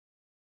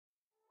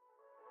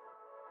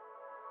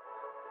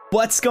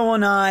What's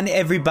going on,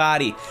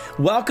 everybody?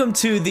 Welcome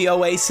to the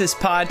Oasis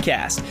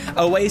Podcast.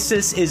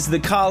 Oasis is the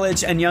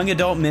college and young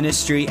adult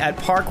ministry at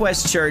Park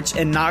West Church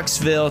in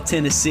Knoxville,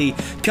 Tennessee.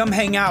 Come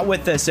hang out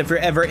with us if you're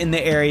ever in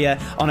the area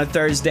on a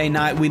Thursday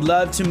night. We'd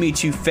love to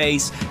meet you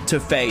face to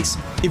face.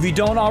 If you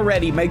don't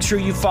already, make sure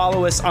you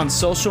follow us on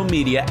social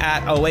media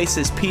at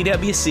Oasis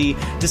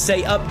PWC to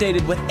stay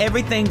updated with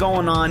everything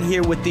going on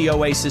here with the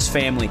Oasis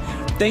family.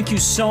 Thank you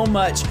so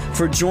much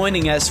for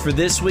joining us for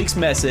this week's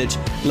message.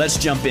 Let's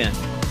jump in.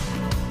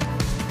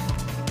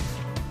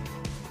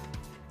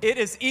 It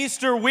is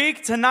Easter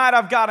week. Tonight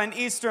I've got an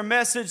Easter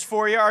message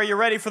for you. Are you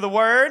ready for the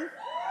word?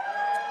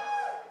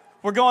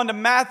 We're going to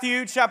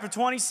Matthew chapter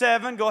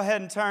 27. Go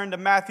ahead and turn to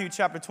Matthew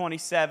chapter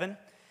 27.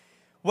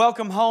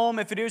 Welcome home.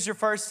 If it is your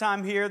first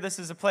time here, this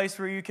is a place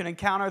where you can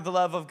encounter the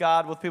love of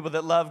God with people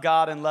that love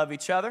God and love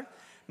each other.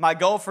 My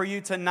goal for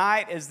you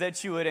tonight is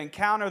that you would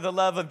encounter the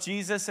love of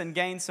Jesus and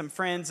gain some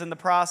friends in the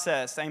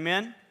process.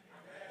 Amen?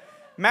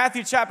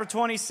 Matthew chapter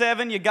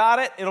 27, you got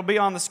it? It'll be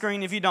on the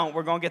screen. If you don't,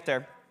 we're going to get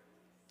there.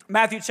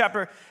 Matthew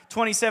chapter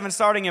 27,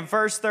 starting in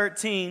verse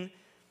 13,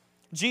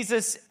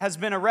 Jesus has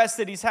been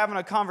arrested. He's having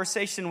a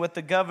conversation with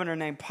the governor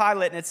named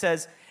Pilate, and it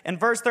says in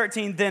verse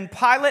 13, "Then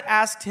Pilate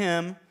asked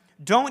him,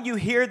 'Don't you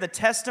hear the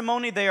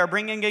testimony they are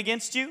bringing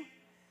against you?'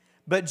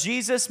 But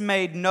Jesus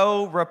made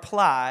no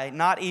reply,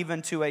 not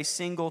even to a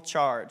single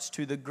charge,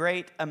 to the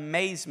great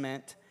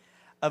amazement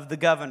of the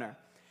governor."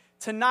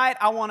 Tonight,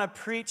 I want to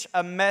preach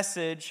a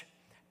message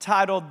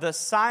titled, "The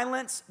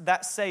Silence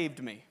That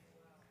Saved Me."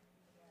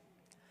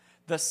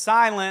 The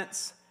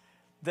silence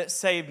that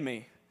saved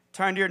me.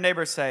 Turn to your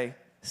neighbor and say,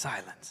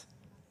 silence.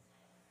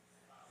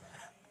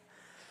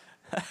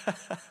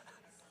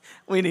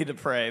 We need to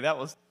pray. That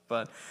was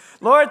fun.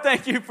 Lord,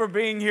 thank you for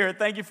being here.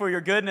 Thank you for your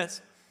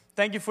goodness.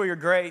 Thank you for your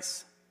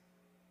grace.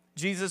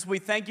 Jesus, we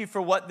thank you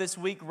for what this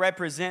week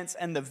represents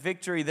and the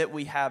victory that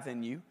we have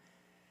in you.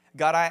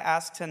 God, I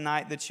ask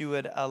tonight that you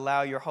would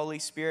allow your Holy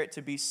Spirit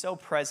to be so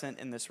present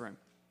in this room,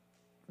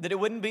 that it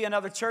wouldn't be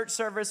another church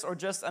service or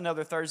just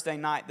another Thursday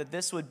night, that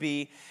this would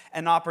be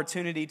an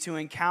opportunity to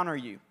encounter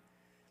you.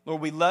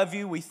 Lord, we love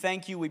you, we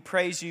thank you, we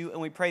praise you,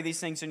 and we pray these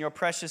things in your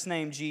precious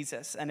name,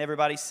 Jesus. And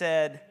everybody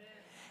said,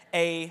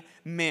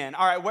 Amen.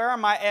 All right, where are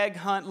my egg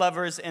hunt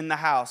lovers in the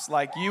house?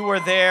 Like, you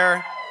were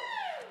there.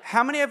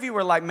 How many of you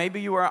were like,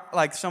 maybe you were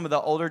like some of the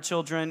older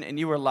children, and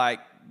you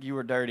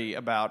were dirty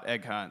about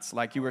egg hunts?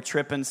 Like, you were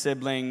tripping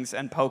siblings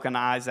and poking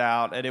eyes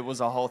out, and it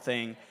was a whole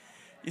thing.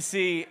 You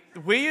see,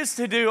 we used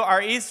to do our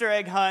Easter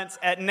egg hunts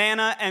at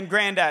Nana and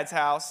Granddad's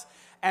house,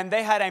 and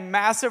they had a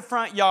massive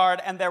front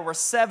yard, and there were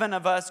 7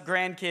 of us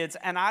grandkids,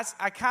 and I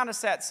kind of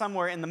sat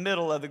somewhere in the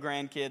middle of the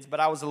grandkids, but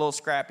I was a little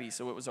scrappy,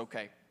 so it was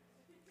okay.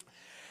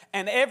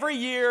 And every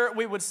year,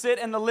 we would sit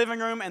in the living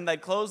room, and they'd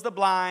close the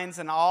blinds,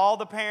 and all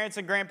the parents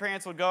and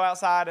grandparents would go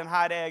outside and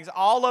hide eggs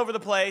all over the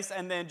place,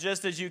 and then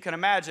just as you can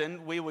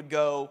imagine, we would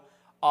go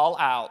all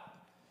out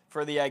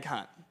for the egg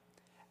hunt.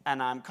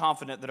 And I'm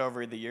confident that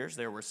over the years,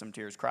 there were some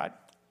tears cried.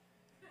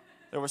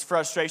 There was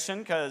frustration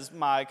because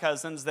my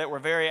cousins that were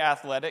very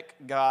athletic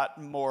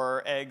got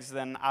more eggs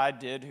than I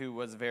did, who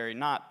was very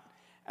not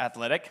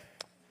athletic.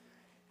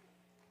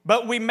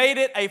 But we made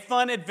it a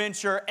fun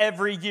adventure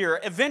every year.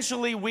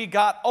 Eventually, we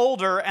got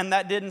older, and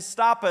that didn't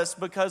stop us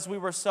because we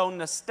were so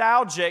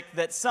nostalgic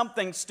that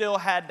something still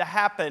had to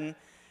happen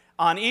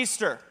on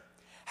Easter.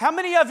 How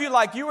many of you,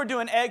 like, you were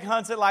doing egg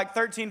hunts at like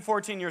 13,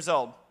 14 years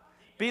old?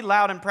 Be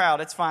loud and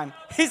proud. It's fine.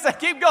 He said,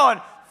 keep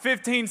going.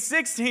 15,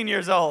 16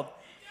 years old.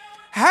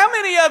 How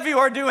many of you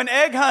are doing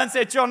egg hunts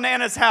at your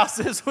Nana's house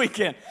this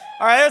weekend?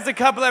 All right, there's a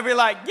couple of you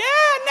like,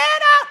 yeah,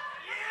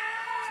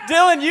 Nana.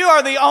 Yeah. Dylan, you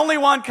are the only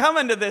one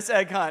coming to this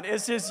egg hunt.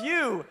 It's just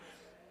you.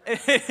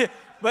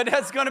 But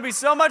that's going to be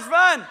so much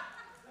fun.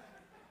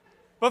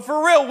 But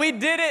for real, we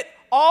did it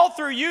all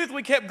through youth.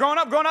 We kept growing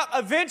up.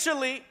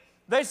 Eventually,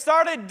 they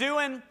started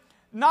doing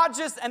not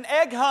just an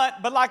egg hunt,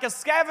 but like a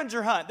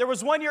scavenger hunt. There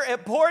was one year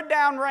it poured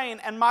down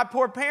rain, and my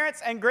poor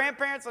parents and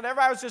grandparents and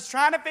everybody was just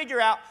trying to figure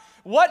out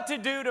what to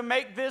do to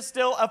make this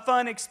still a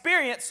fun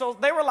experience. So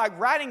they were like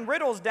writing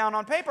riddles down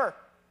on paper.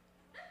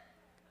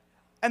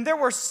 And there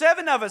were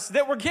 7 of us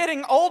that were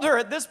getting older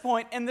at this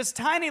point in this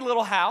tiny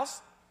little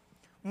house,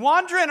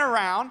 wandering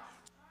around.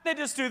 They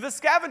just do the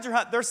scavenger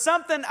hunt. There's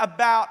something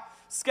about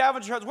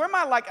scavenger hunts. We're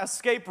my like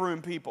escape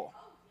room people.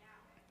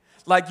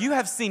 Like, you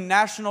have seen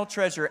National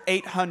Treasure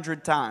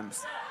 800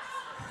 times.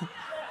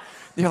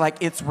 You're like,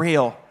 it's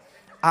real.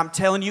 I'm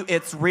telling you,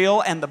 it's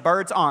real, and the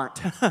birds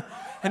aren't.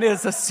 And it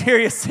is a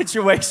serious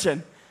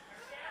situation.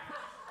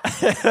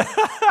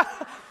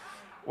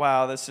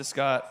 Wow, this just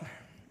got...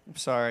 I'm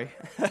sorry.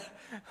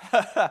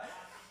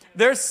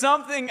 There's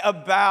something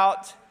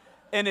about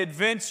an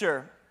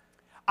adventure.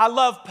 I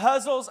love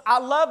puzzles. I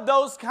love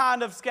those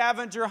kind of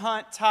scavenger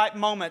hunt type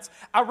moments.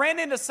 I ran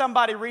into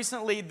somebody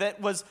recently that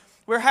was...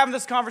 We were having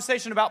this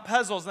conversation about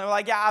puzzles, and they were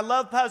like, yeah, I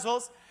love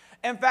puzzles.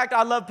 In fact,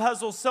 I love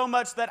puzzles so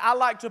much that I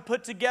like to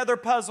put together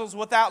puzzles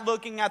without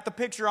looking at the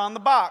picture on the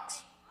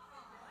box.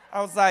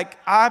 I was like,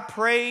 I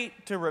pray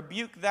to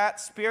rebuke that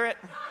spirit.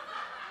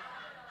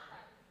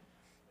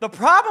 The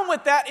problem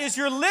with that is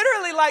you're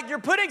literally like, you're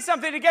putting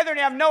something together and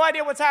you have no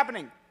idea what's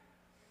happening.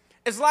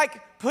 It's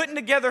like putting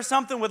together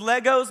something with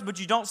Legos, but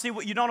you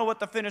don't know what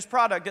the finished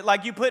product is.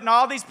 Like you putting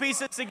all these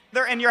pieces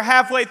together and you're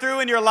halfway through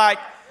and you're like,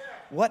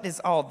 what does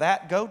all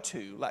that go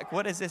to? Like,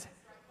 what is this?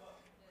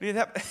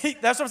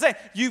 That's what I'm saying.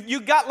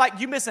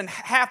 You missing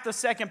half the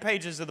second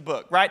pages of the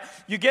book, right?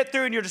 You get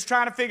through and you're just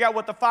trying to figure out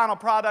what the final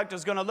product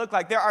is going to look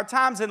like. There are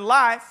times in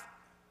life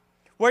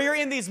where you're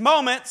in these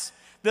moments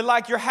that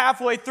like you're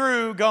halfway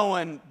through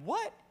going,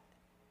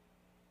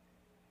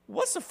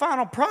 what's the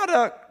final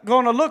product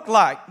going to look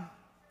like?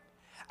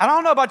 I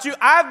don't know about you.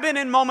 I've been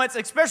in moments,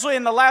 especially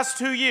in the last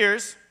 2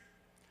 years.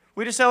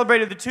 We just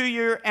celebrated the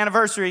 2-year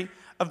anniversary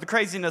of the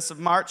craziness of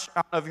March.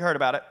 I don't know if you heard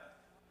about it.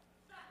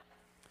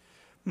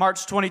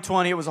 March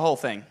 2020, it was a whole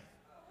thing.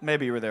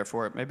 Maybe you were there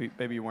for it.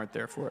 Maybe you weren't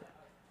there for it.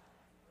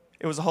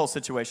 It was a whole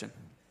situation.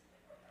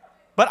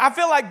 But I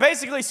feel like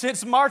basically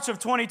since March of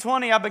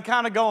 2020, I've been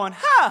kind of going,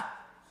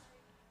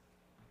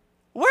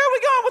 where are we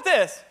going with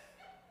this?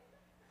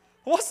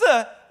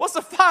 What's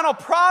the final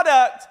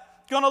product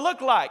going to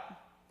look like?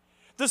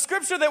 The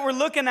scripture that we're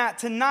looking at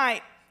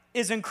tonight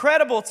is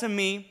incredible to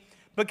me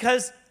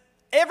because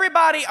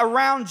everybody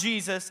around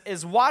Jesus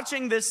is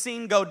watching this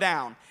scene go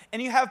down.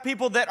 And you have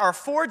people that are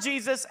for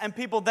Jesus and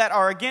people that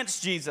are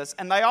against Jesus,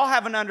 and they all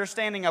have an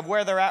understanding of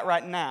where they're at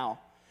right now.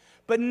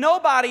 But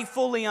nobody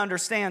fully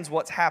understands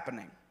what's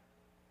happening.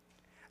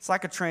 It's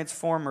like a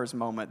Transformers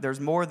moment. There's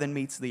more than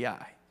meets the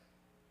eye.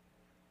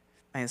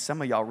 Man,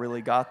 some of y'all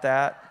really got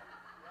that.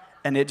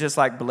 And it just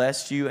like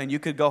blessed you, and you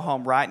could go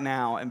home right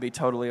now and be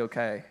totally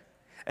okay.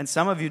 And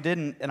some of you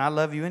didn't, and I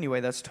love you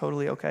anyway. That's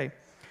totally okay.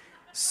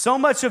 So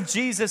much of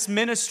Jesus'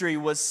 ministry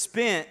was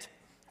spent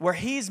where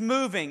he's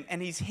moving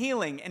and he's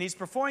healing and he's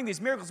performing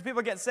these miracles.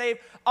 People get saved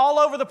all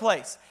over the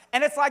place.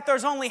 And it's like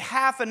there's only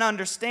half an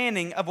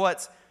understanding of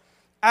what's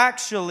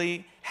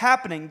actually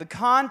happening. The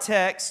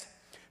context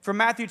for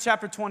Matthew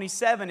chapter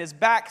 27 is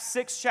back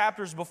 6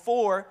 chapters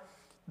before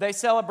they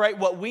celebrate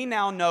what we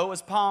now know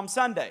as Palm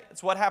Sunday.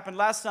 It's what happened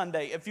last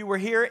Sunday. If you were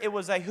here, it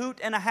was a hoot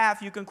and a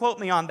half. You can quote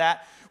me on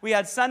that. We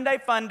had Sunday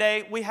Fun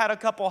Day. We had a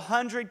couple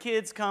hundred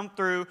kids come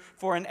through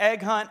for an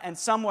egg hunt, and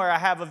somewhere I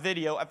have a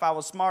video. If I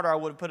was smarter, I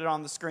would have put it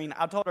on the screen.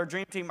 I told our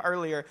dream team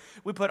earlier,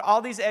 we put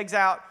all these eggs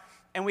out,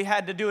 and we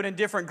had to do it in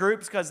different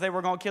groups because they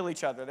were going to kill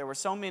each other. There were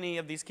so many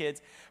of these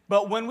kids.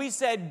 But when we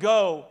said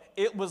go,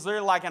 it was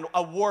literally like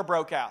a war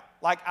broke out.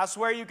 Like, I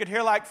swear you could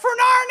hear like, for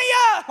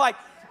Narnia! Like,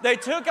 they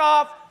took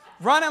off,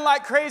 running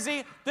like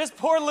crazy. This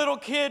poor little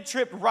kid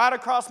tripped right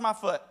across my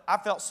foot. I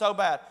felt so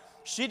bad.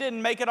 She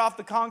didn't make it off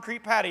the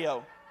concrete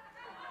patio.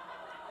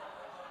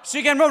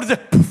 She came over to the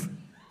poof,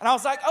 and I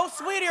was like, oh,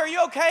 sweetie, are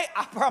you okay?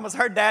 I promise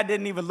her dad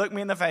didn't even look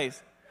me in the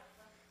face.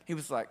 He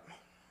was like,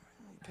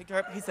 picked her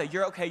up. He said,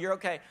 you're okay, you're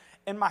okay.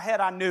 In my head,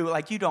 I knew,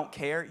 like, you don't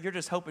care. You're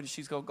just hoping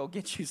she's going to go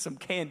get you some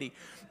candy.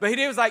 But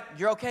he was like,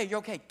 you're okay,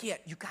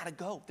 you got to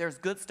go. There's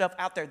good stuff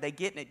out there. They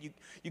getting it.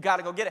 You got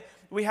to go get it.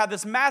 We had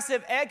this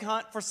massive egg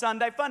hunt for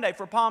Sunday Fun Day,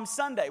 for Palm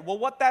Sunday. Well,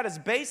 what that is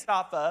based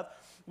off of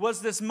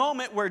was this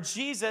moment where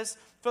Jesus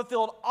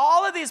fulfilled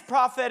all of these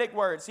prophetic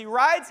words. He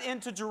rides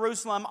into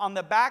Jerusalem on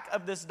the back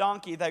of this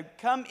donkey. They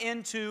come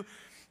into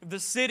the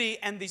city,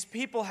 and these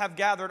people have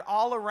gathered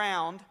all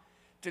around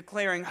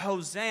declaring,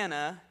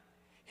 Hosanna.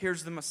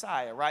 Here's the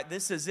Messiah, right?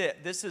 This is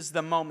it. This is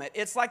the moment.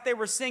 It's like they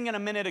were singing a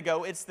minute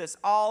ago. It's this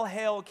all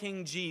hail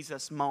King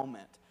Jesus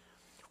moment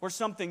where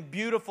something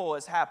beautiful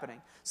is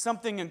happening.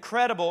 Something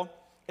incredible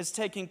is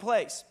taking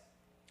place.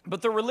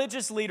 But the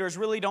religious leaders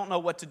really don't know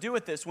what to do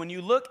with this. When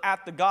you look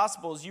at the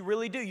Gospels, you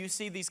really do. You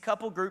see these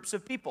couple groups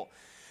of people.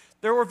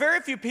 There were very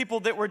few people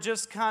that were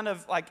just kind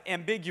of like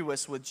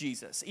ambiguous with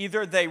Jesus.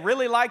 Either they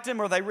really liked him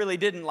or they really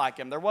didn't like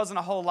him. There wasn't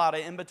a whole lot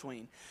of in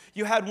between.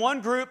 You had one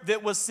group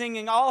that was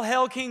singing, all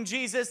hail King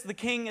Jesus, the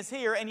King is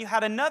here. And you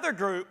had another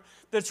group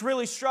that's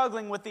really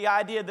struggling with the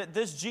idea that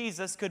this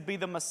Jesus could be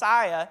the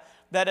Messiah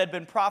that had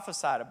been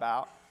prophesied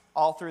about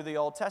all through the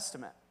Old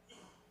Testament.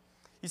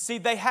 You see,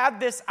 they had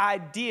this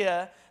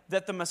idea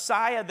that the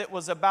Messiah that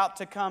was about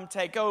to come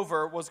take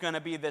over was going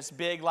to be this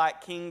big like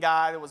king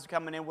guy that was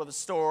coming in with a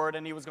sword,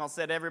 and he was going to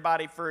set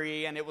everybody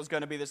free, and it was going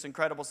to be this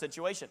incredible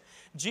situation.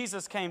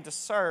 Jesus came to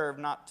serve,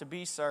 not to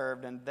be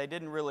served, and they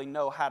didn't really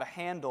know how to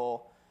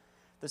handle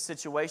the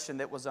situation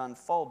that was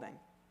unfolding.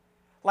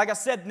 Like I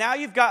said, now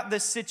you've got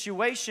this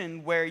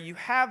situation where you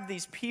have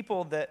these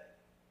people that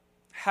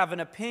have an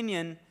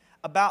opinion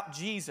about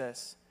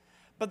Jesus,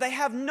 but they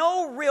have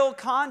no real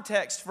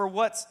context for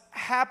what's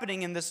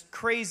happening in this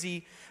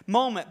crazy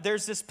moment.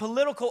 There's this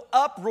political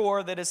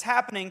uproar that is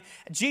happening.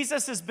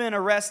 Jesus has been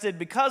arrested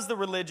because the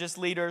religious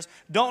leaders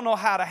don't know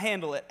how to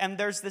handle it. And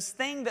there's this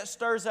thing that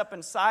stirs up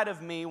inside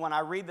of me when I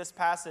read this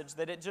passage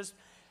that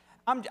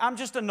I'm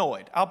just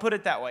annoyed. I'll put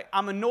it that way.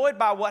 I'm annoyed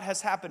by what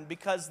has happened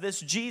because this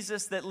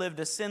Jesus that lived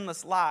a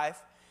sinless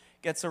life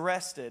gets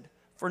arrested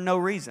for no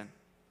reason.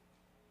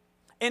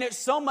 And it's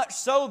so much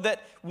so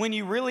that when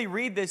you really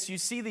read this, you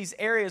see these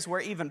areas where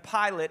even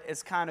Pilate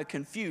is kind of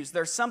confused.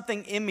 There's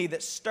something in me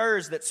that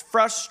stirs, that's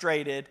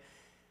frustrated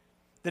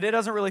that it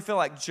doesn't really feel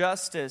like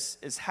justice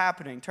is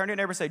happening. Turn to your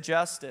neighbor and say,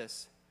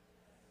 justice.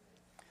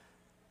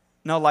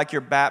 No, like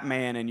you're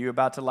Batman and you're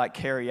about to like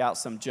carry out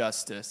some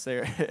justice.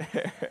 There.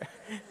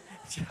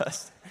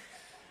 Just.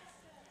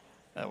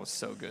 That was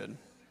so good.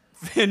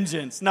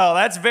 Vengeance. No,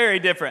 that's very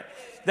different.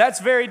 That's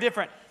very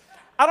different.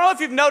 I don't know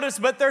if you've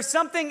noticed, but there's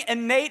something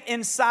innate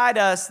inside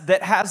us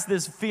that has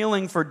this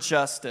feeling for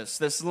justice,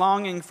 this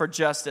longing for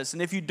justice.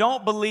 And if you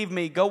don't believe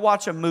me, go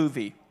watch a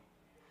movie.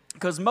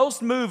 Because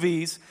most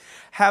movies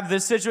have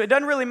this situation. It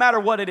doesn't really matter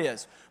what it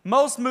is.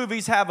 Most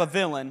movies have a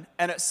villain,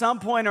 and at some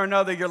point or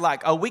another, you're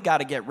like, oh, we got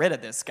to get rid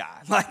of this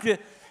guy.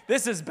 Like,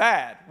 this is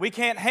bad. We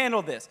can't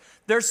handle this.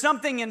 There's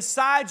something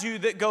inside you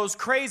that goes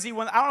crazy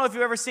when, I don't know if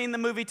you've ever seen the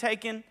movie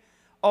Taken.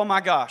 Oh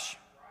my gosh.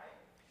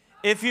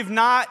 If you've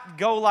not,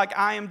 go like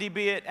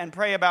IMDb it and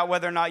pray about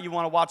whether or not you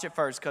want to watch it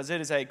first, because it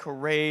is a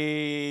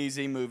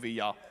crazy movie,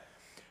 y'all.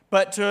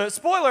 But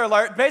spoiler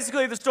alert,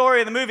 basically the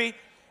story of the movie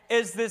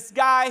is this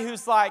guy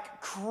who's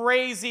like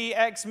crazy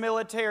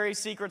ex-military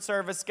Secret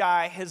Service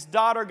guy. His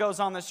daughter goes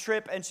on this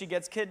trip and she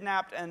gets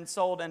kidnapped and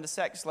sold into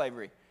sex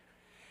slavery.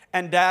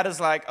 And dad is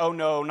like, oh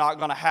no, not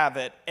gonna have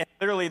it. And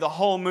literally the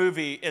whole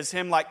movie is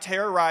him like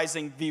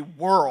terrorizing the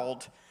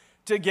world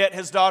to get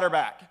his daughter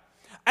back.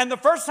 And the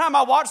first time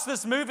I watched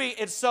this movie,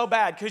 it's so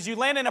bad because you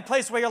land in a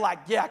place where you're like,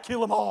 yeah, kill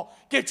them all,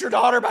 get your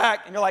daughter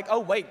back. And you're like, oh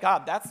wait,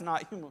 God, that's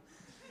not,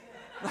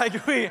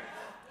 like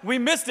we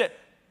missed it.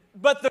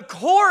 But the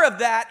core of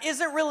that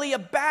isn't really a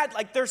bad,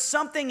 like there's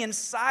something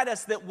inside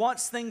us that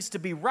wants things to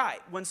be right.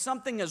 When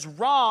something is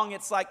wrong,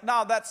 it's like,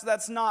 no,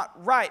 that's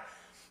not right.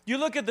 You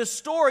look at the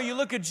story, you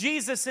look at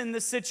Jesus in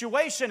this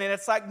situation, and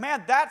it's like,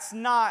 man, that's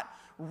not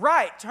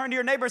right. Turn to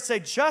your neighbor and say,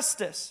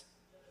 justice.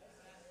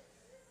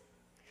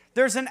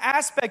 There's an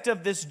aspect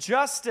of this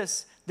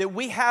justice that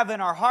we have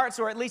in our hearts,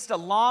 or at least a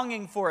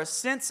longing for a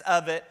sense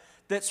of it,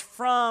 that's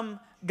from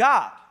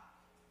God.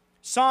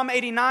 Psalm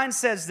 89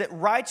 says that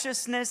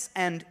righteousness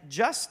and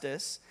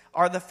justice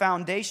are the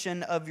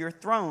foundation of your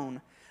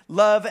throne.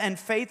 Love and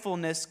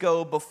faithfulness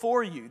go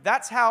before you.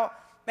 That's how,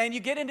 man, you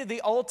get into the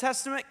Old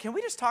Testament. Can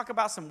we just talk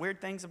about some weird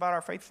things about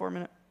our faith for a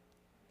minute?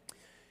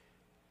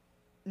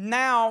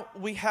 Now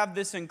we have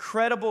this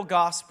incredible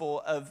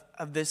gospel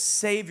of this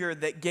Savior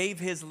that gave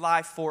his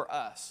life for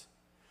us.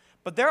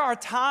 But there are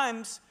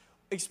times,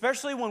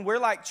 especially when we're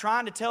like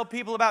trying to tell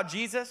people about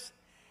Jesus,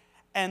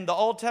 and the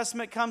Old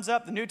Testament comes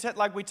up, the New Testament,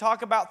 like we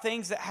talk about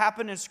things that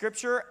happen in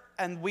Scripture,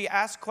 and we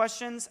ask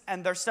questions,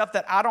 and there's stuff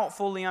that I don't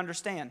fully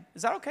understand.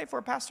 Is that okay for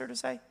a pastor to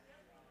say?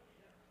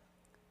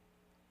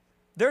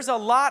 There's a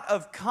lot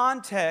of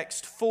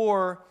context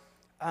for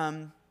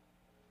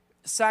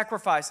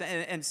sacrifice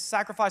and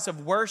sacrifice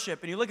of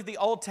worship. And you look at the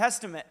Old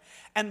Testament,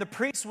 and the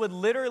priests would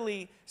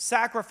literally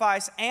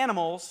sacrifice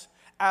animals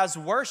as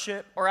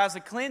worship or as a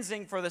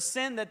cleansing for the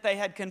sin that they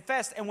had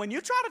confessed. And when you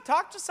try to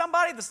talk to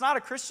somebody that's not a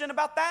Christian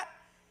about that,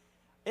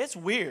 it's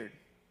weird.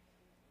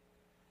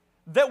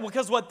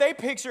 Because what they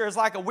picture is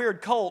like a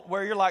weird cult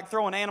where you're like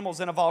throwing animals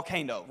in a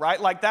volcano,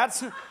 right? Like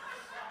that's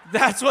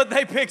what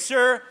they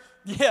picture.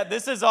 Yeah,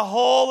 this is a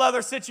whole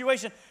other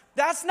situation.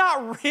 That's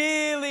not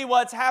really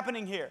what's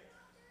happening here.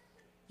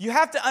 You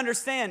have to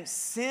understand,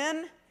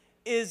 sin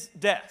is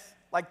death.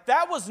 Like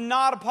that was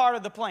not a part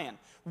of the plan.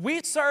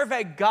 We serve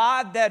a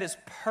God that is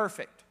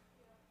perfect.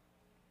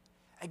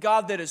 A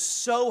God that is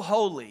so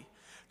holy.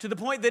 To the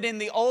point that in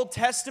the Old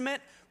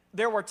Testament,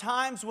 there were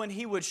times when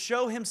he would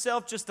show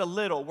himself just a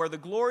little, where the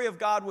glory of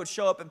God would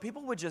show up and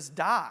people would just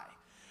die.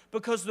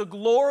 Because the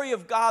glory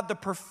of God, the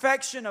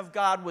perfection of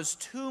God was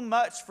too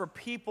much for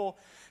people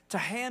to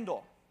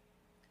handle.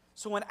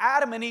 So when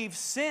Adam and Eve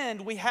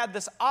sinned, we had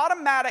this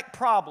automatic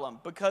problem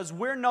because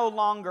we're no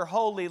longer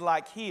holy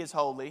like he is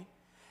holy.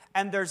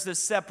 And there's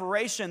this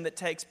separation that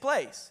takes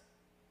place.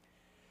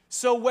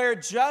 So where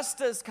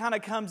justice kind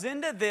of comes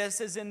into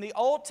this is in the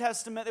Old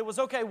Testament, it was,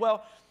 okay,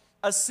 well,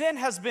 a sin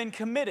has been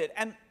committed.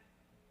 And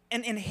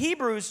in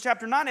Hebrews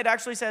chapter 9, it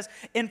actually says,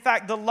 in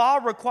fact, the law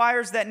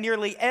requires that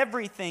nearly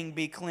everything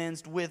be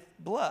cleansed with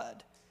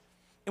blood.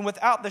 And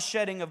without the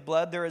shedding of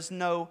blood, there is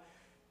no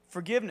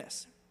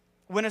forgiveness.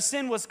 When a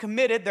sin was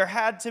committed, there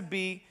had to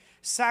be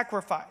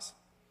sacrifice.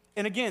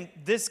 And again,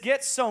 this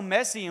gets so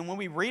messy, and when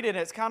we read it,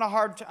 it's kind of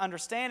hard to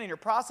understand and you're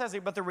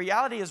processing, but the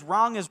reality is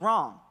wrong is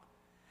wrong.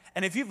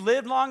 And if you've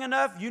lived long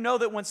enough, you know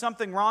that when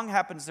something wrong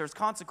happens, there's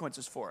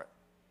consequences for it.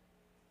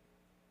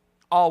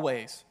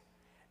 Always.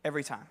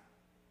 Every time.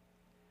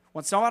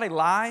 When somebody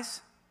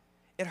lies,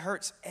 it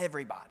hurts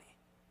everybody.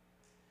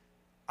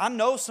 I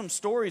know some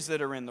stories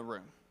that are in the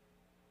room,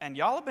 and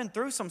y'all have been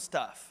through some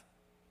stuff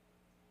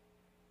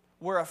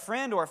where a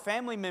friend or a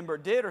family member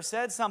did or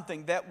said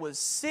something that was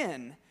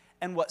sin,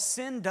 and what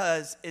sin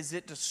does is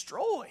it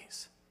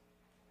destroys.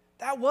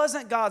 That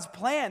wasn't God's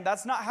plan.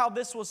 That's not how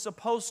this was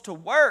supposed to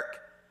work.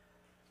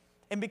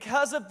 And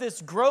because of this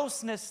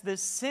grossness,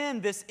 this sin,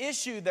 this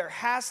issue, there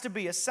has to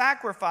be a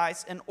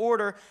sacrifice in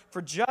order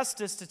for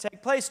justice to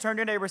take place. Turn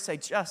to your neighbor and say,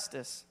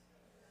 justice.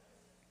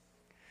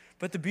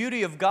 But the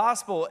beauty of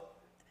gospel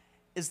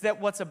is that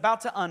what's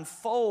about to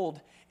unfold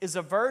is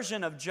a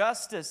version of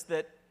justice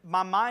that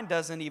my mind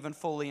doesn't even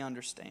fully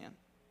understand.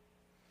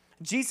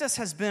 Jesus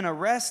has been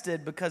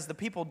arrested because the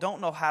people don't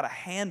know how to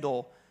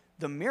handle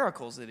the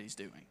miracles that he's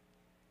doing.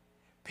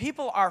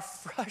 People are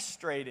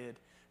frustrated.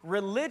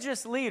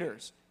 Religious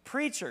leaders,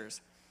 preachers,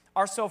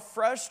 are so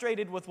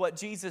frustrated with what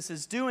Jesus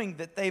is doing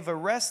that they've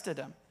arrested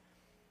him.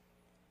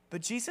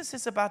 But Jesus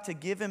is about to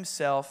give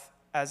himself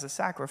as a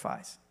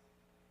sacrifice.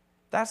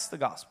 That's the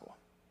gospel.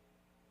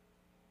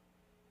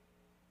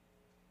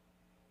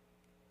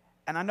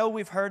 And I know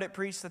we've heard it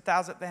preached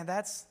 1,000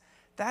 times.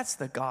 That's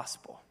the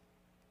gospel.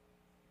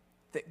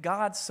 That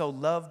God so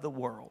loved the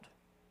world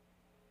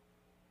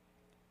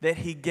that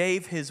he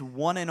gave his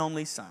one and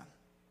only Son,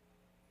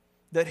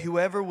 that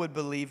whoever would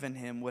believe in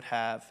him would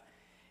have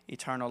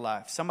eternal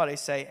life. Somebody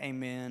say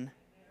amen.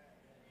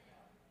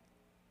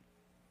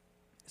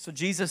 So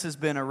Jesus has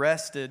been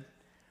arrested.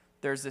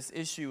 There's this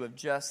issue of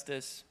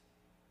justice.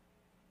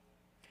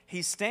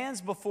 He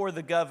stands before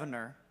the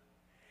governor.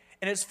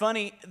 And it's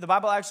funny, the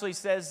Bible actually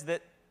says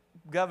that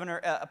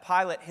Governor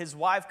Pilate, his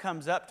wife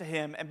comes up to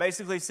him and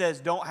basically says,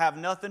 don't have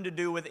nothing to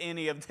do with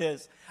any of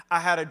this. I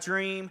had a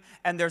dream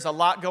and there's a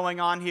lot going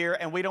on here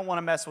and we don't want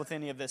to mess with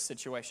any of this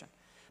situation.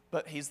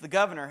 But he's the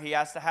governor. He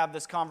has to have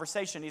this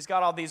conversation. He's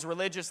got all these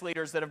religious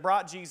leaders that have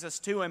brought Jesus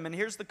to him. And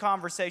here's the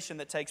conversation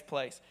that takes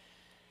place.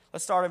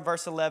 Let's start in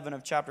verse 11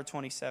 of chapter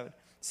 27. It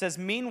says,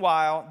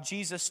 meanwhile,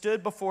 Jesus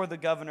stood before the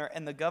governor,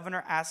 and the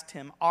governor asked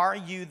him, are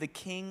you the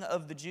king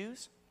of the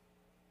Jews?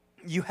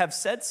 You have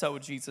said so,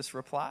 Jesus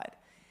replied.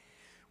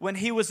 When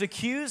he was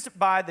accused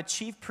by the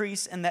chief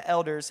priests and the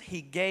elders,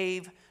 he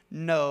gave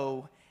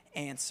no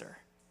answer.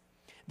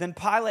 Then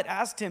Pilate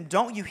asked him,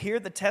 don't you hear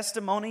the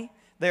testimony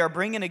they are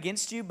bringing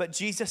against you? But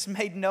Jesus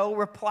made no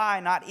reply,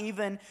 not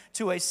even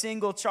to a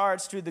single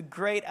charge, to the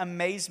great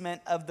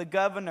amazement of the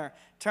governor.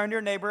 Turn to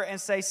your neighbor and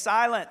say,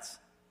 silence.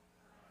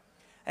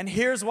 And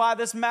here's why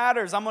this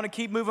matters. I'm going to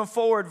keep moving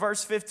forward.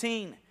 Verse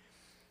 15.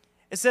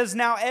 It says,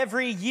 now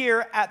every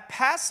year at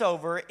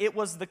Passover, it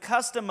was the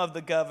custom of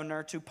the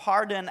governor to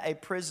pardon a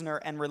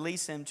prisoner and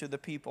release him to the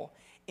people,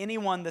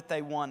 anyone that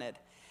they wanted.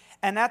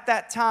 And at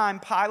that time,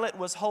 Pilate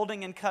was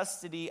holding in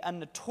custody a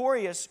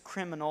notorious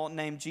criminal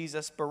named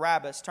Jesus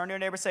Barabbas. Turn to your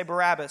neighbor and say,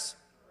 Barabbas.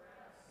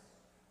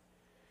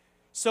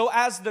 So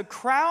as the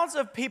crowds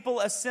of people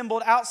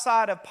assembled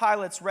outside of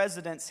Pilate's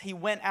residence, he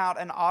went out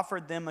and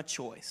offered them a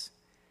choice.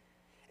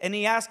 And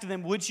he asked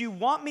them, would you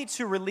want me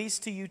to release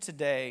to you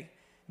today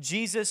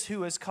Jesus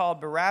who is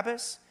called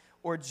Barabbas,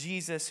 or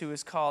Jesus who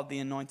is called the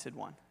Anointed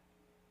One?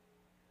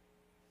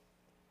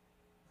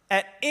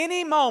 At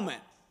any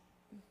moment,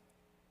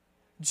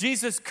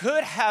 Jesus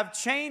could have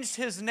changed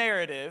his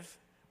narrative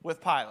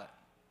with Pilate.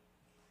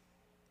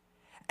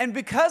 And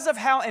because of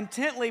how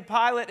intently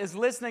Pilate is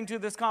listening to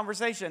this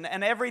conversation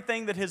and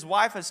everything that his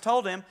wife has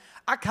told him,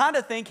 I kind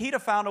of think he'd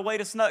have found a way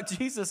to snuck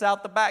Jesus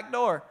out the back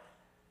door.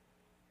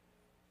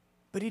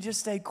 But he just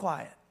stayed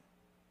quiet.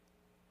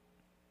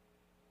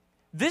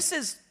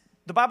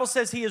 The Bible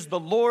says he is the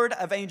Lord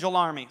of angel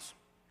armies.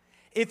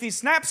 If he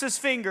snaps his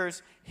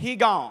fingers, he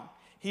gone.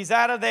 He's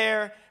out of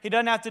there. He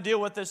doesn't have to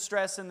deal with this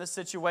stress in this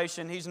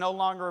situation. He's no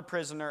longer a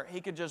prisoner. He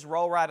could just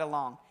roll right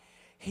along.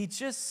 He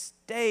just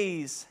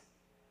stays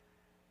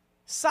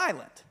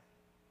silent.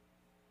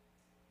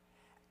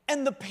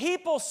 And the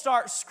people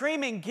start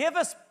screaming, give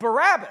us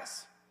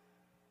Barabbas.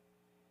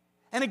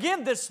 And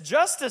again, this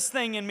justice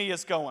thing in me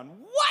is going,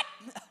 what?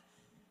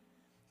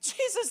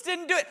 Jesus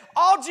didn't do it.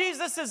 All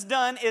Jesus has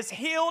done is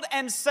healed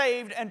and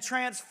saved and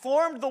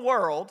transformed the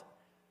world.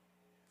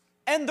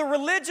 And the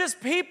religious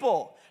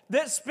people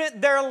that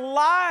spent their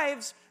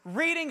lives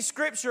reading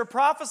Scripture,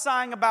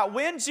 prophesying about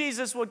when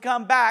Jesus would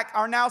come back,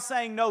 are now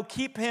saying, no,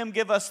 keep him,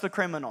 give us the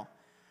criminal.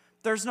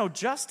 There's no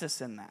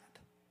justice in that.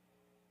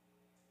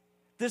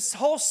 This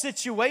whole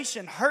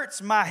situation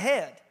hurts my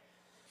head.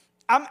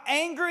 I'm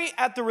angry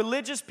at the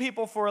religious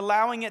people for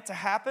allowing it to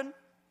happen.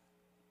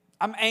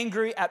 I'm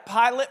angry at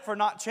Pilate for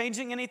not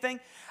changing anything.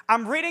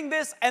 I'm reading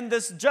this, and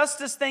this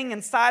justice thing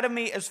inside of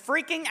me is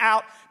freaking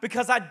out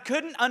because I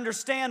couldn't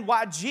understand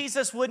why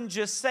Jesus wouldn't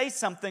just say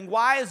something.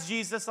 Why is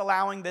Jesus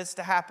allowing this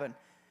to happen?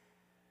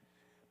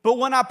 But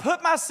when I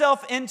put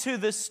myself into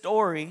this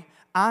story,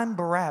 I'm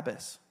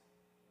Barabbas.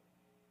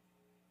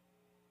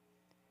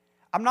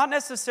 I'm not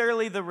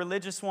necessarily the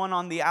religious one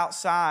on the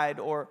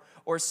outside or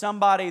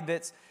somebody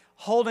that's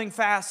holding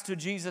fast to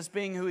Jesus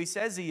being who he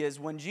says he is.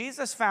 When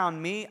Jesus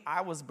found me,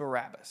 I was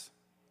Barabbas.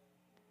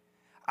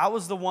 I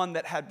was the one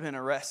that had been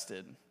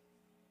arrested,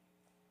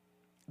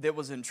 that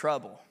was in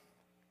trouble.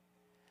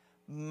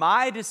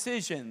 My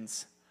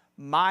decisions,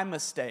 my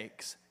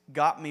mistakes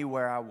got me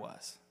where I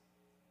was.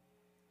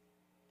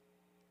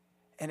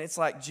 And it's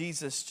like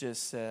Jesus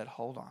just said,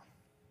 hold on,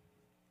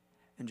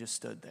 and just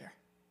stood there.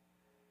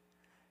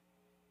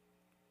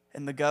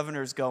 And the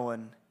governor's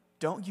going,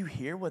 don't you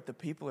hear what the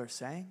people are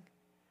saying?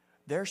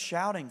 They're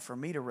shouting for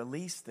me to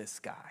release this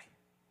guy.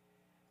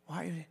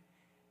 Why?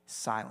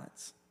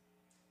 Silence.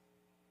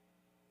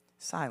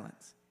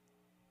 Silence.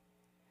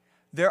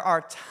 There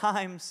are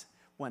times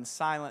when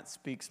silence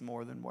speaks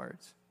more than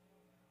words.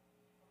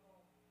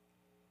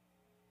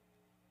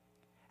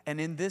 And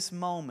in this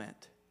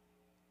moment,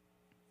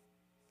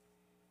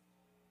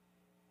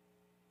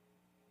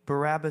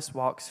 Barabbas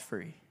walks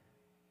free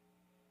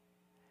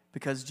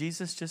because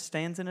Jesus just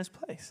stands in his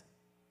place.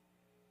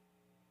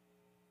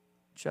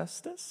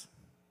 Justice?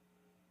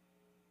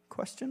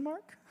 Question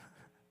mark?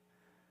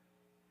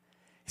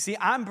 See,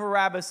 I'm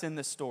Barabbas in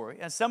this story.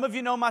 And some of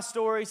you know my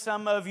story,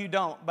 some of you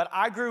don't. But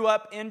I grew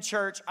up in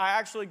church. I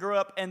actually grew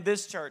up in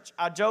this church.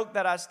 I joke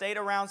that I stayed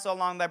around so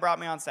long they brought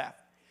me on staff.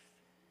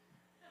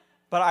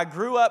 But I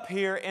grew up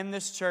here in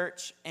this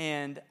church,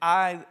 and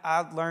I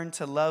learned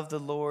to love the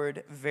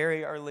Lord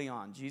very early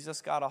on.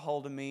 Jesus got a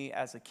hold of me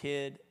as a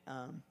kid.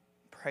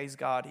 Praise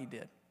God, he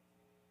did.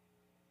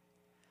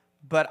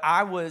 But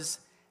I was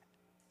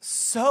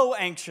so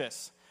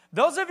anxious.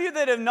 Those of you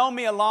that have known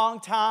me a long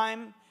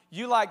time,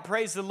 you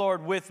praise the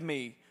Lord with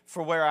me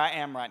for where I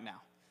am right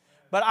now.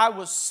 But I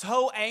was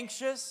so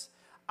anxious.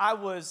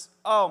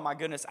 Oh my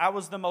goodness, I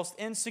was the most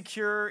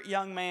insecure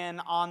young man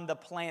on the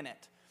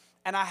planet.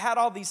 And I had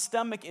all these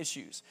stomach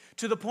issues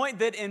to the point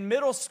that in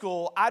middle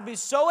school, I'd be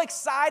so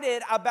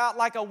excited about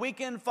a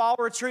weekend fall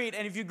retreat.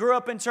 And if you grew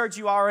up in church,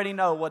 you already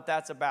know what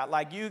that's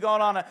about. You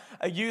going on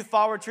a youth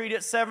fall retreat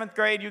at 7th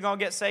grade, you're going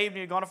to get saved and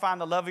you're going to find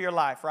the love of your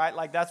life, right?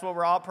 That's what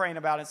we're all praying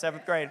about in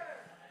 7th grade.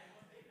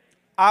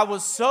 I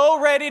was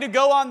so ready to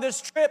go on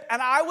this trip,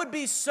 and I would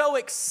be so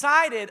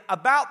excited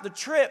about the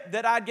trip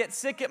that I'd get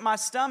sick at my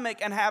stomach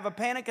and have a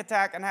panic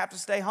attack and have to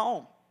stay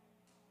home.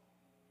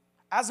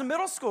 As a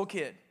middle school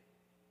kid,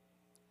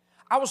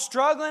 I was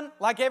struggling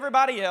like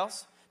everybody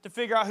else to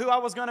figure out who I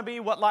was going to be,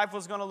 what life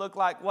was going to look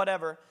like,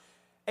 whatever.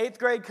 8th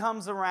grade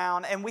comes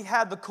around, and we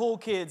had the cool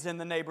kids in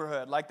the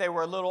neighborhood. They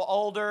were a little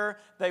older.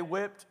 They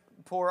whipped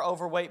poor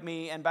overweight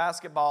me in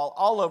basketball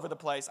all over the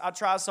place. I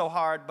tried so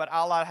hard, but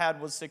all I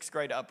had was 6th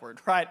grade upward,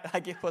 right?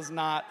 It was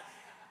not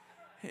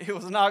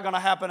going to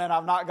happen, and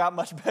I've not got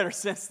much better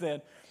since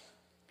then.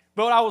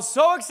 But I was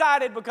so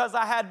excited because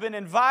I had been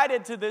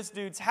invited to this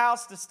dude's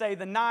house to stay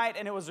the night,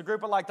 and it was a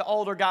group of the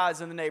older guys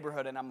in the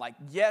neighborhood. And I'm like,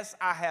 yes,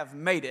 I have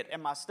made it.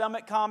 And my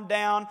stomach calmed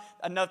down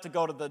enough to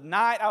go to the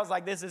night. I was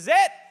like, this is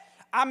it.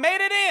 I made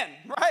it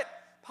in, right?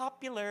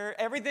 Popular.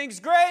 Everything's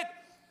great.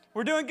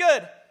 We're doing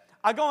good.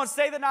 I go and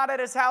stay the night at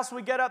his house.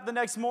 We get up the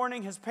next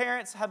morning. His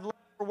parents had left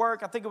for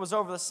work. I think it was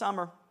over the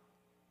summer.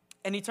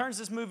 And he turns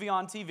this movie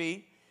on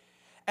TV,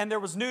 and there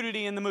was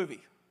nudity in the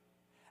movie.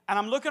 And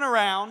I'm looking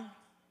around,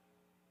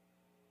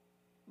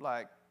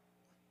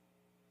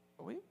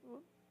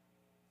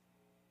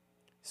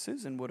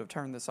 Susan would have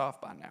turned this off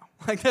by now.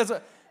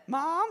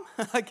 Mom?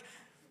 That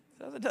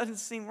doesn't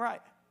seem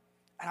right.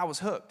 And I was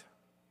hooked.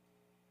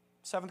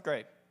 7th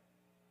grade.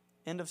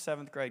 End of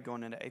 7th grade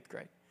going into 8th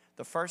grade.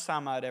 The first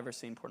time I'd ever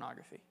seen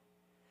pornography.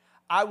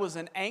 I was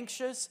an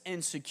anxious,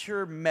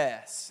 insecure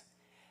mess.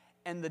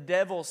 And the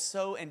devil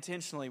so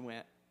intentionally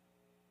went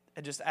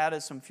and just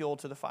added some fuel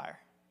to the fire.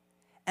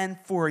 And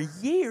for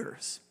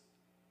years,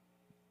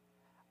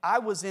 I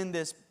was in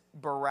this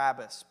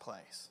Barabbas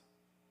place.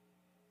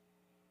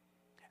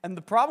 And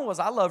the problem was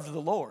I loved the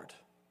Lord.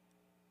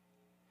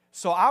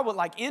 So I would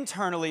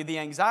internally, the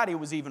anxiety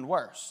was even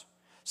worse.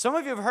 Some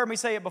of you have heard me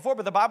say it before,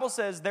 but the Bible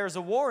says there's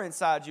a war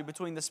inside you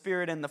between the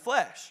spirit and the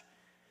flesh.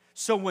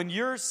 So when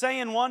you're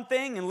saying one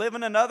thing and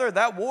living another,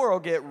 that war will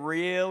get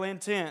real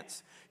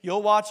intense.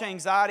 You'll watch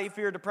anxiety,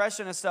 fear,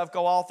 depression, and stuff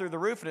go all through the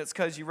roof, and it's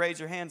because you raise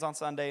your hands on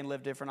Sunday and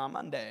live different on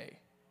Monday.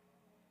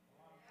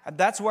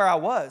 That's where I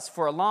was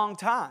for a long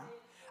time.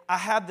 I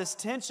had this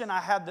tension. I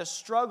had this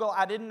struggle.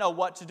 I didn't know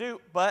what to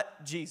do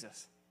but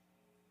Jesus.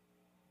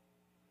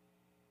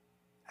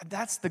 And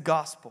that's the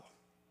gospel.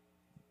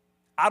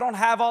 I don't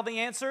have all the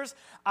answers.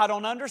 I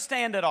don't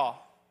understand it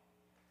all.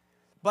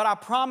 But I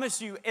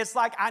promise you, it's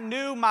I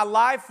knew my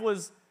life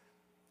was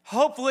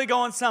hopefully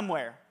going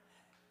somewhere.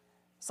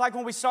 It's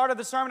when we started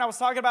the sermon, I was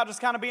talking about just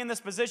kind of being in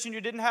this position.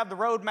 You didn't have the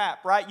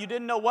roadmap, right? You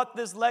didn't know what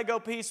this Lego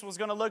piece was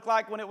going to look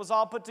like when it was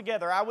all put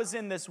together. I was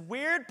in this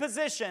weird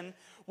position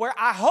where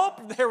I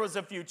hoped there was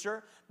a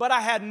future, but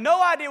I had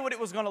no idea what it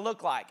was going to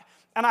look like.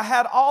 And I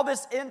had all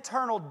this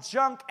internal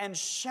junk and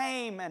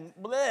shame and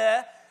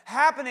bleh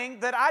happening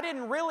that I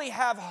didn't really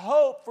have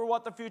hope for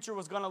what the future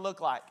was going to look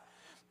like.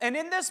 And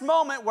in this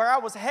moment where I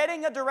was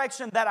heading a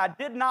direction that I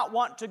did not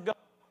want to go,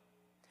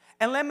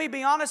 and let me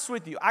be honest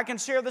with you, I can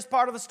share this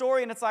part of the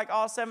story and it's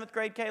 7th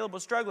grade Caleb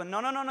was struggling.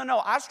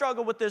 No. I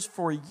struggled with this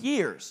for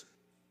years.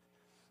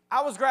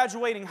 I was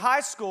graduating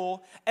high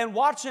school and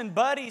watching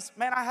buddies.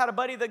 Man, I had a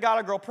buddy that got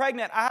a girl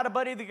pregnant. I had a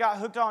buddy that got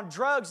hooked on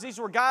drugs. These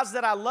were guys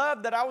that I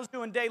loved, that I was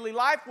doing daily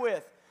life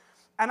with.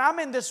 And I'm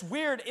in this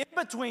weird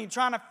in-between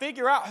trying to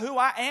figure out who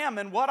I am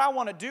and what I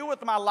want to do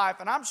with my life.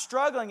 And I'm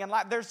struggling and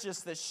there's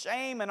just this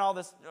shame and all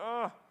this.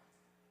 Ugh.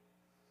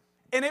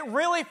 And it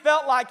really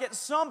felt like at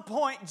some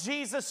point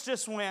Jesus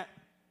just went.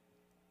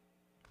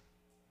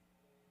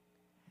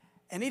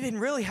 And he didn't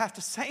really have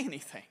to say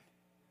anything.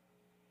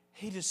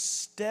 He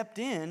just stepped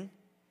in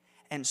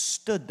and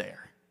stood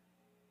there.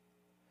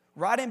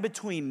 Right in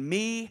between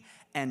me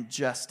and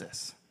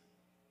justice.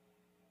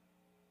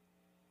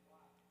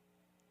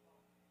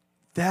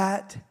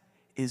 That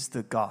is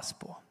the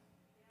gospel.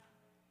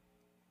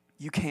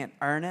 You can't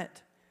earn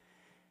it.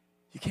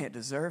 You can't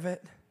deserve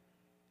it.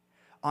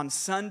 On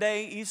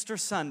Sunday, Easter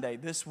Sunday,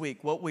 this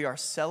week, what we are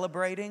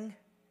celebrating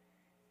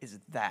is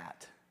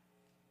that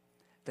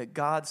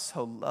God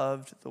so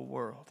loved the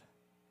world.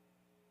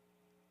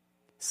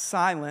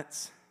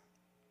 Silence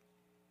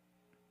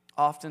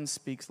often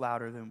speaks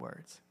louder than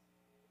words.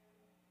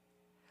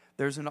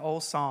 There's an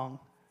old song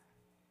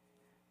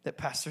that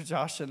Pastor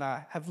Josh and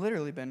I have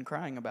literally been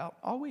crying about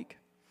all week.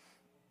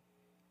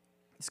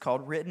 It's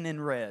called Written in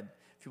Red.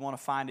 If you want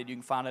to find it, you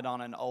can find it on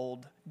an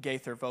old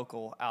Gaither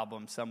vocal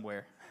album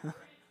somewhere.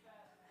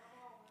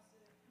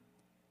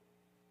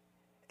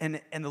 And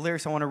the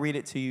lyrics, I want to read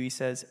it to you. He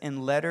says,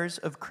 in letters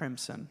of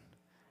crimson,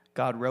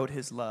 God wrote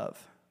his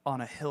love on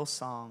a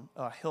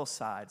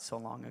hillside so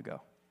long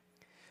ago.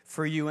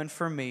 For you and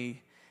for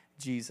me,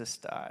 Jesus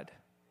died,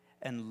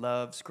 and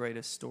love's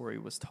greatest story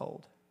was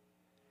told.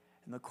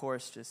 And the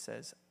chorus just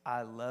says,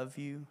 I love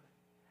you,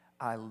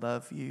 I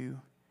love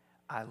you,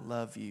 I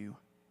love you.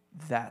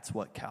 That's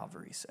what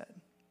Calvary said.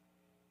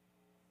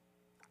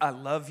 I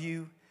love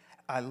you,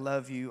 I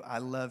love you, I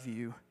love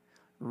you,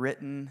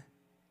 written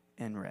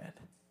in red.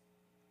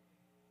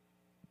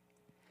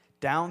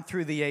 Down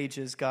through the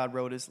ages, God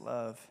wrote his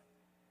love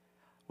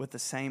with the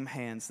same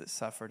hands that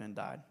suffered and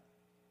died,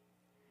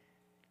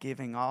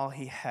 giving all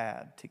he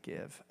had to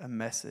give, a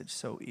message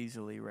so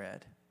easily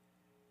read.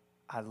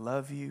 I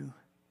love you,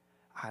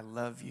 I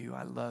love you,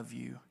 I love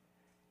you.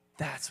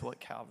 That's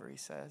what Calvary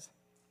says.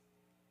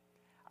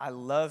 I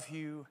love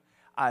you,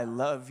 I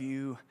love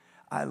you,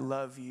 I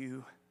love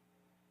you,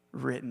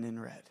 written in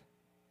red.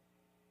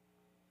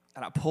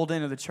 And I pulled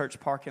into the church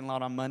parking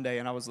lot on Monday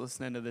and I was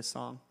listening to this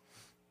song.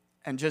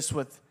 And just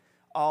with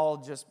all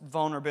just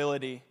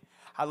vulnerability,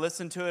 I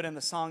listened to it and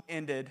the song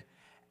ended.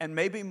 And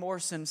maybe more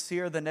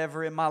sincere than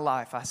ever in my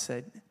life, I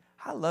said,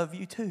 I love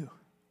you too.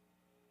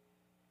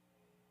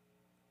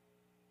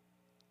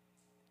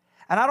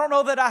 And I don't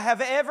know that I have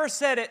ever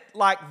said it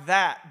like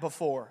that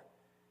before.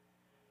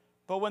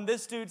 But when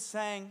this dude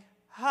sang,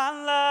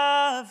 I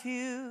love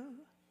you,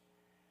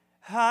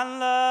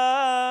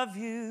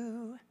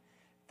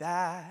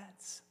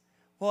 that's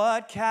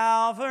what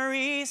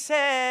Calvary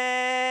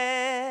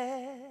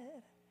said.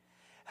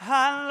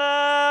 I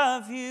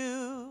love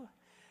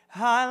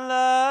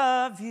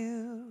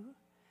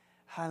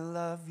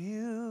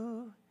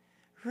you,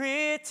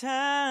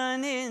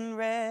 written in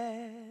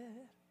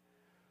red.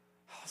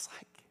 I was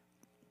like,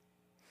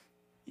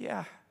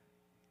 yeah,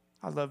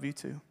 I love you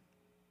too.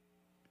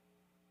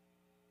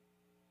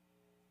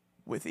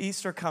 With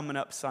Easter coming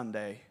up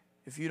Sunday,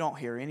 if you don't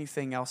hear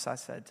anything else I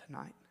said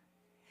tonight,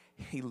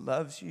 he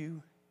loves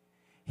you,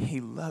 he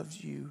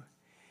loves you,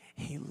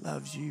 he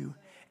loves you.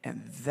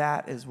 And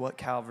that is what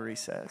Calvary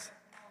says.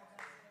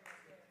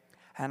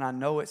 And I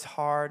know it's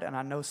hard, and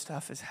I know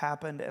stuff has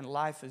happened, and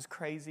life is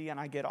crazy, and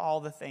I get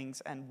all the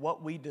things, and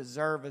what we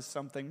deserve is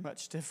something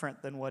much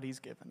different than what he's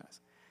given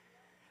us.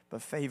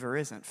 But favor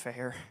isn't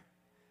fair.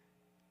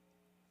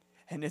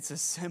 And it's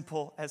as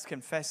simple as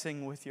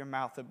confessing with your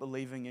mouth and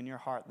believing in your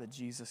heart that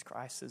Jesus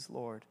Christ is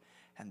Lord.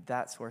 And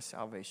that's where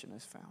salvation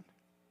is found.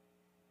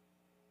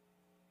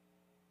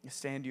 You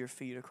stand to your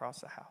feet across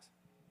the house.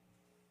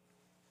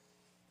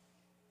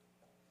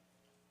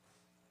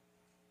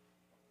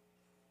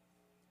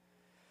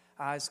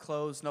 Eyes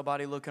closed,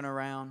 nobody looking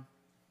around.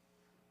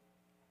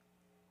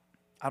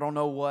 I don't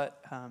know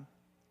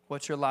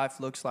what your life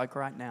looks like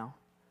right now.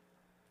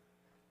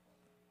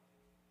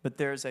 But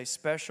there's a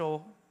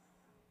special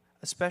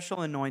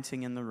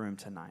anointing in the room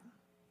tonight.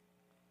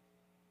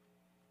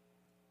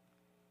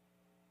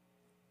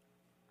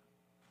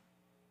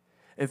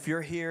 If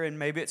you're here and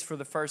maybe it's for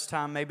the first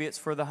time, maybe it's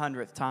for the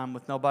 100th time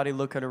with nobody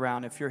looking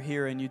around. If you're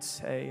here and you'd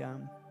say,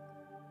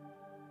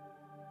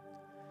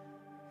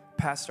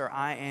 Pastor,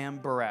 I am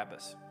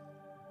Barabbas.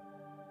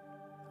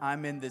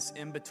 I'm in this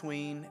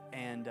in-between,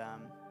 and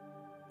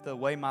the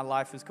way my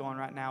life is going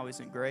right now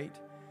isn't great.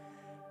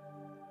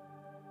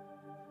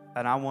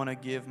 And I want to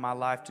give my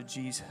life to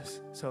Jesus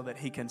so that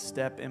he can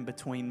step in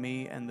between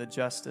me and the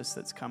justice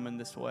that's coming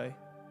this way.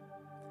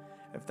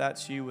 If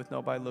that's you with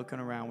nobody looking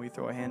around, will you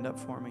throw a hand up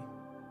for me?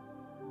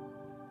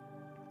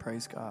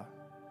 Praise God.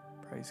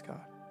 Praise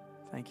God.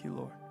 Thank you,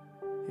 Lord.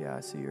 Yeah, I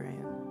see your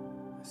hand.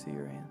 I see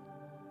your hand.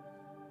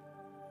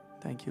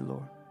 Thank you,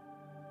 Lord.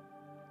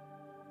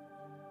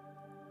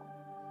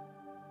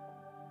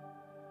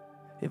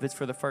 If it's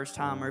for the first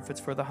time or if it's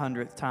for the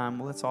 100th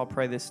time, let's all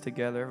pray this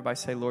together. Everybody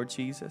say, Lord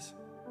Jesus,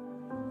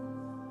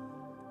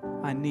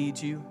 I need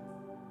you.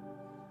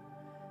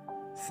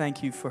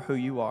 Thank you for who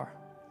you are.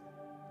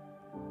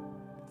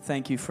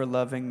 Thank you for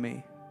loving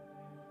me.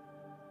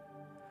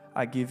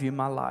 I give you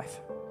my life.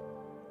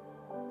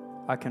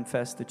 I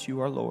confess that you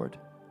are Lord.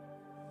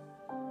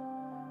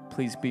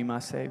 Please be my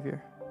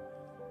Savior.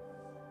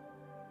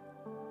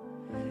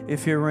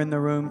 If you're in the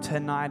room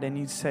tonight and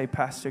you say,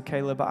 Pastor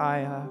Caleb,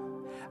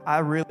 I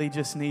really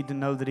just need to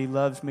know that he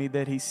loves me,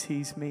 that he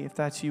sees me. If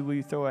that's you, will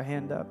you throw a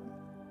hand up?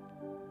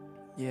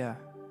 Yeah,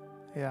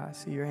 I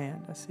see your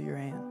hand. I see your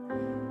hand.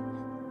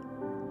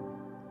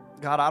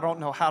 God, I don't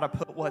know how to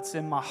put what's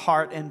in my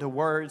heart into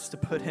words to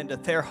put into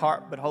their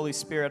heart, but Holy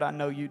Spirit, I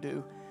know you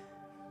do.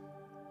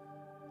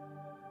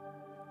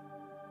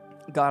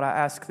 God, I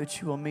ask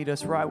that you will meet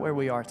us right where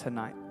we are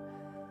tonight.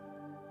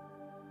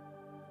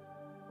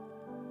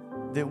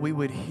 That we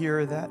would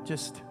hear that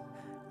just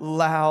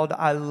loud,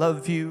 I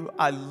love you,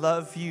 I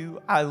love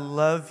you, I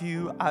love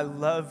you, I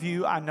love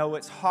you. I know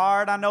it's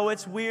hard, I know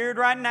it's weird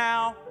right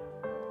now,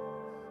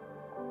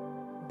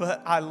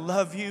 but I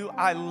love you,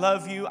 I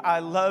love you, I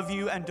love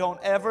you, and don't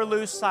ever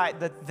lose sight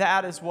that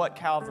that is what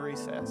Calvary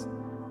says.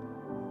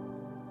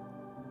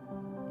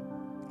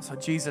 So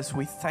Jesus,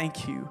 we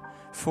thank you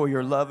for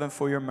your love and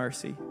for your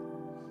mercy.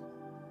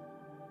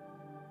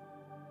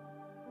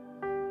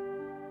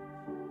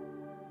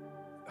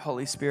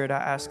 Holy Spirit, I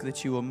ask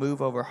that you will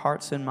move over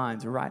hearts and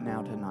minds right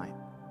now tonight.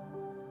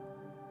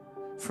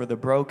 For the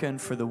broken,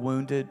 for the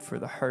wounded, for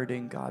the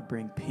hurting, God,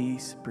 bring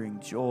peace, bring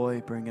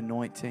joy, bring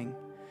anointing,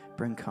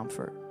 bring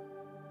comfort.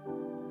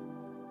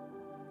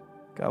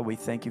 God, we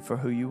thank you for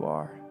who you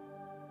are.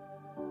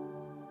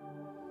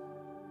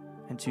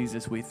 And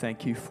Jesus, we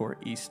thank you for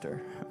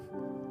Easter.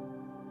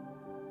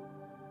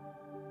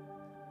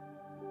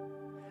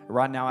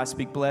 Right now, I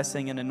speak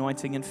blessing and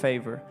anointing and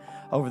favor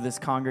over this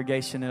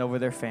congregation and over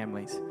their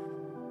families.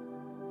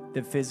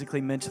 That physically,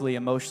 mentally,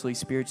 emotionally,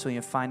 spiritually,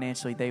 and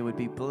financially, they would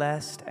be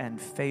blessed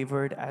and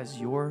favored as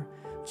your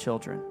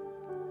children.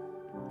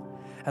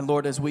 And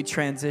Lord, as we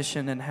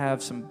transition and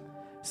have some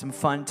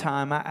fun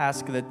time, I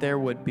ask that there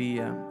would be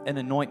an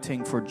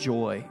anointing for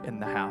joy in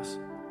the house.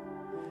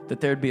 That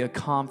there'd be a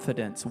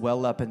confidence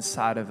well up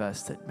inside of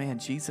us that, man,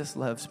 Jesus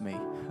loves me.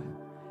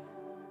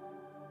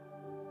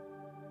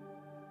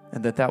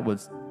 And that would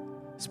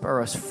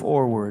spur us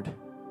forward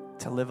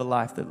to live a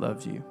life that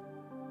loves you.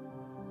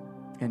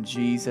 In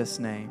Jesus'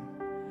 name.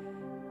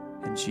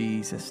 In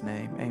Jesus'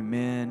 name.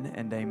 Amen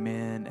and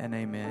amen and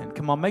amen.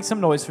 Come on, make some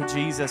noise for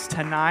Jesus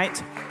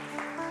tonight.